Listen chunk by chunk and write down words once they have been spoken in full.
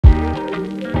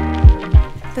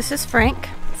This is Frank.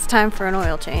 It's time for an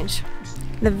oil change.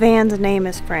 The van's name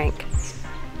is Frank.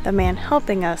 The man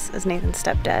helping us is Nathan's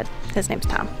stepdad. His name's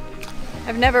Tom.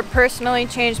 I've never personally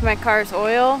changed my car's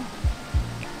oil,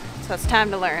 so it's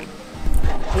time to learn.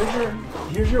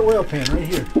 Here's your oil pan right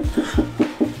here.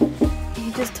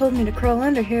 He just told me to crawl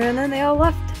under here and then they all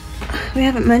left. We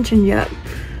haven't mentioned yet,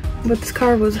 but this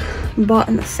car was bought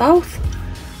in the South,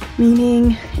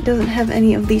 meaning it doesn't have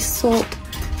any of the salt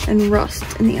and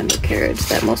rust in the undercarriage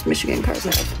that most Michigan cars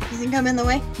have. You think I'm in the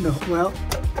way? No, well,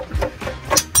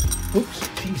 oops,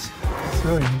 jeez,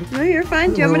 sorry. No, you're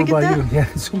fine. Do you want me to get that? You. Yeah,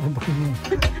 it's over by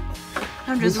you.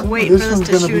 I'm just waiting for this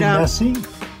to shoot out. This one's gonna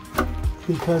be messy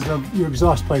because of your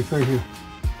exhaust pipe right here.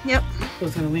 Yep. So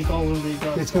it's gonna leak all over the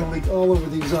exhaust. It's gonna leak all over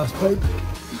the exhaust pipe.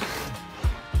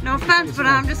 No offense, but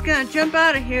I'm just gonna jump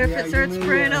out of here if it starts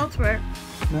spraying elsewhere.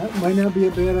 That might not be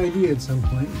a bad idea at some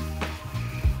point,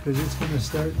 because it's gonna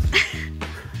start.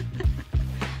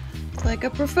 It's like a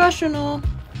professional.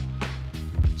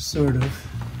 Sort of.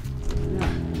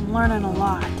 I'm learning a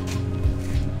lot.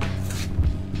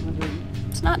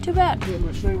 It's not too bad. Yeah, I'm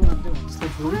gonna show you what I'm doing.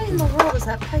 Why in the world is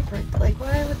that pipe right there? Like,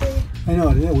 why would they? I know,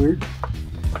 isn't that weird?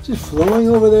 It's just flowing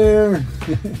over there.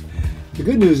 The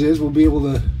good news is we'll be able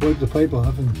to wipe the pipe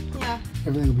off and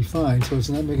everything will be fine, so it's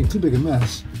not making too big a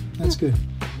mess. That's good.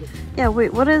 Yeah,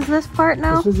 wait, what is this part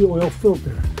now? This is the oil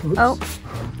filter. Oops. Oh.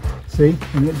 See?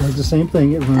 And it does the same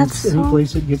thing. It runs any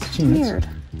place it gets a chance. Weird.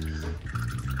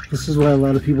 This is why a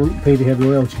lot of people pay to have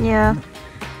the oil change. Yeah,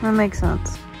 that makes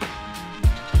sense.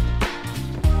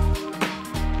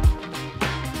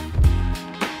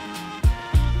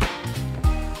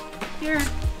 Here.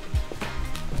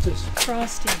 What's this?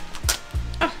 Frosty.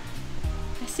 Oh,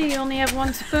 I see you only have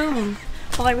one spoon.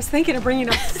 Well, I was thinking of bringing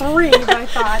up 3, but I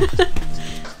thought.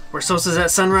 We're Sosa's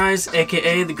at Sunrise,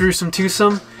 aka the Gruesome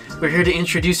Twosome. We're here to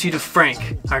introduce you to Frank,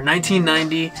 our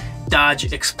 1990 Dodge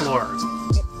Xplorer.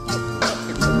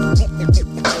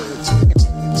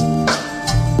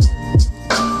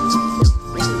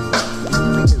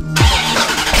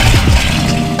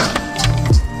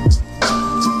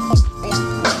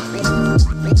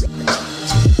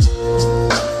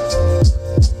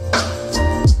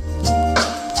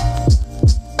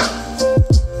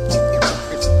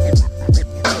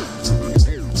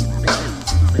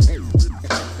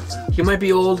 You might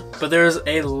be old, but there's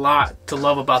a lot to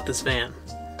love about this van.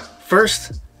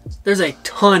 First, there's a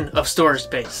ton of storage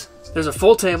space. There's a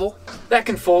full table that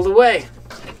can fold away.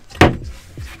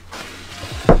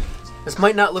 This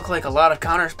might not look like a lot of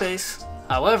counter space.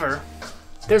 However,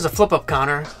 there's a flip-up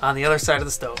counter on the other side of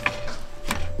the stove.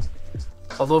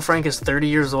 Although Frank is 30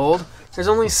 years old, there's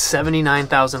only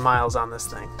 79,000 miles on this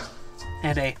thing.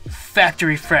 And a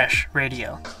factory fresh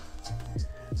radio.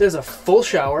 There's a full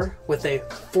shower with a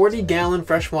 40-gallon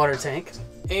freshwater tank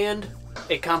and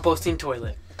a composting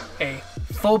toilet. A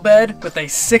full bed with a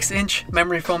 6-inch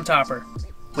memory foam topper.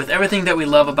 With everything that we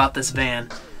love about this van,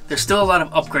 there's still a lot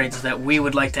of upgrades that we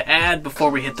would like to add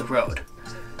before we hit the road.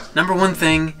 Number one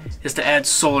thing is to add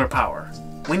solar power.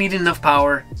 We need enough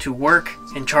power to work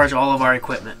and charge all of our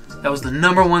equipment. That was the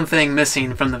number one thing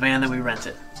missing from the van that we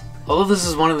rented. Although this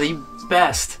is one of the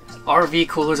best RV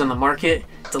coolers on the market,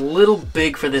 it's a little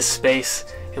big for this space,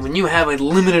 and when you have a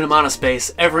limited amount of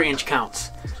space, every inch counts.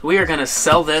 So we are going to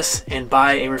sell this and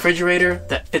buy a refrigerator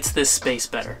that fits this space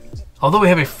better. Although we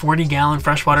have a 40-gallon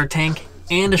freshwater tank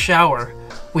and a shower,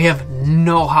 we have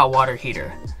no hot water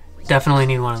heater. Definitely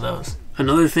need one of those.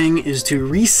 Another thing is to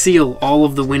reseal all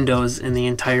of the windows in the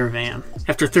entire van.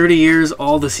 After 30 years,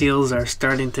 all the seals are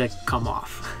starting to come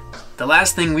off. The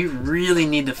last thing we really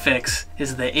need to fix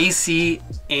is the AC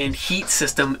and heat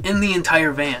system in the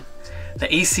entire van.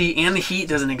 The AC and the heat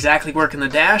doesn't exactly work in the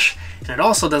dash, and it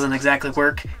also doesn't exactly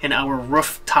work in our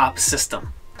rooftop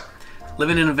system.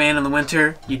 Living in a van in the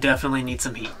winter, you definitely need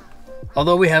some heat.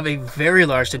 Although we have a very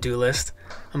large to-do list,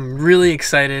 I'm really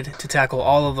excited to tackle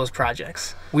all of those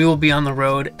projects. We will be on the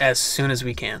road as soon as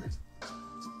we can.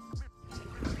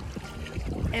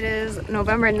 It is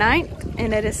November 9th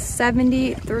and it is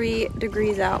 73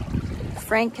 degrees out.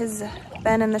 Frank has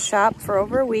been in the shop for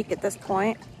over a week at this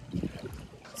point.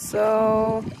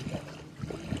 So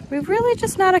we've really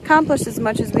just not accomplished as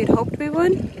much as we'd hoped we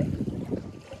would.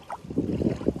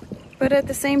 But at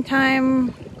the same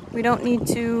time, we don't need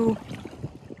to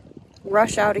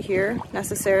rush out of here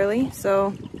necessarily.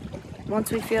 So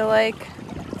once we feel like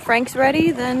Frank's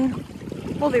ready, then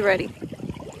we'll be ready.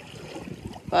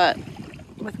 But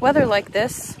with weather like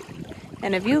this,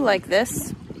 and a view like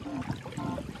this,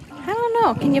 I don't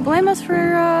know, can you blame us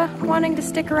for wanting to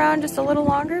stick around just a little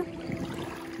longer?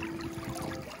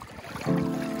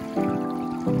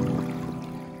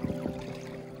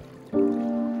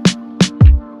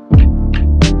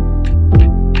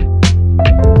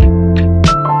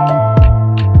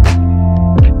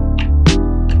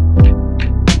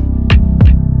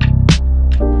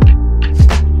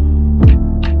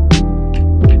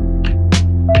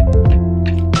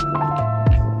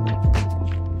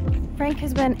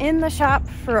 in the shop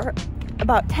for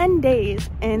about 10 days,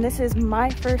 and this is my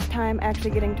first time actually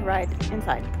getting to ride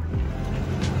inside.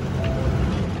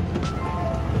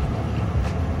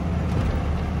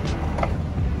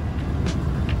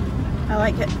 I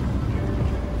like it.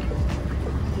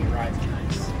 It rides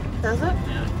nice. Does it?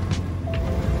 Yeah.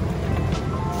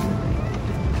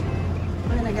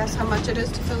 I'm gonna guess how much it is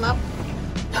to fill up.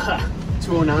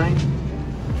 209.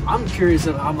 I'm curious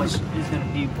of how much is going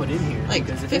to be put in here. Like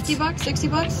because if 50 it's- bucks, 60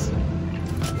 bucks?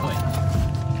 Oh,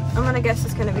 yeah. I'm gonna guess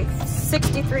it's gonna be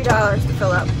 $63 to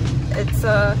fill up. It's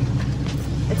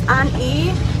on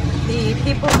E. The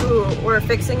people who were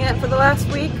fixing it for the last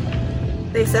week,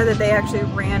 they said that they actually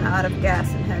ran out of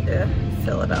gas and had to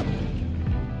fill it up.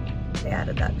 They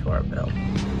added that to our bill.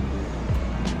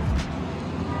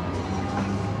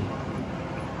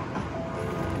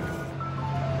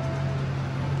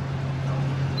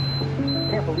 I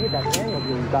can't believe that Daniel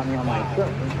really got me on my shirt.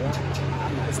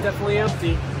 It's definitely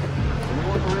empty.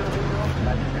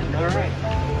 Alright.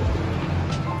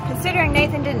 Considering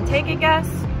Nathan didn't take a guess,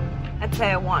 I'd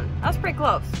say a 1. That was pretty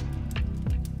close.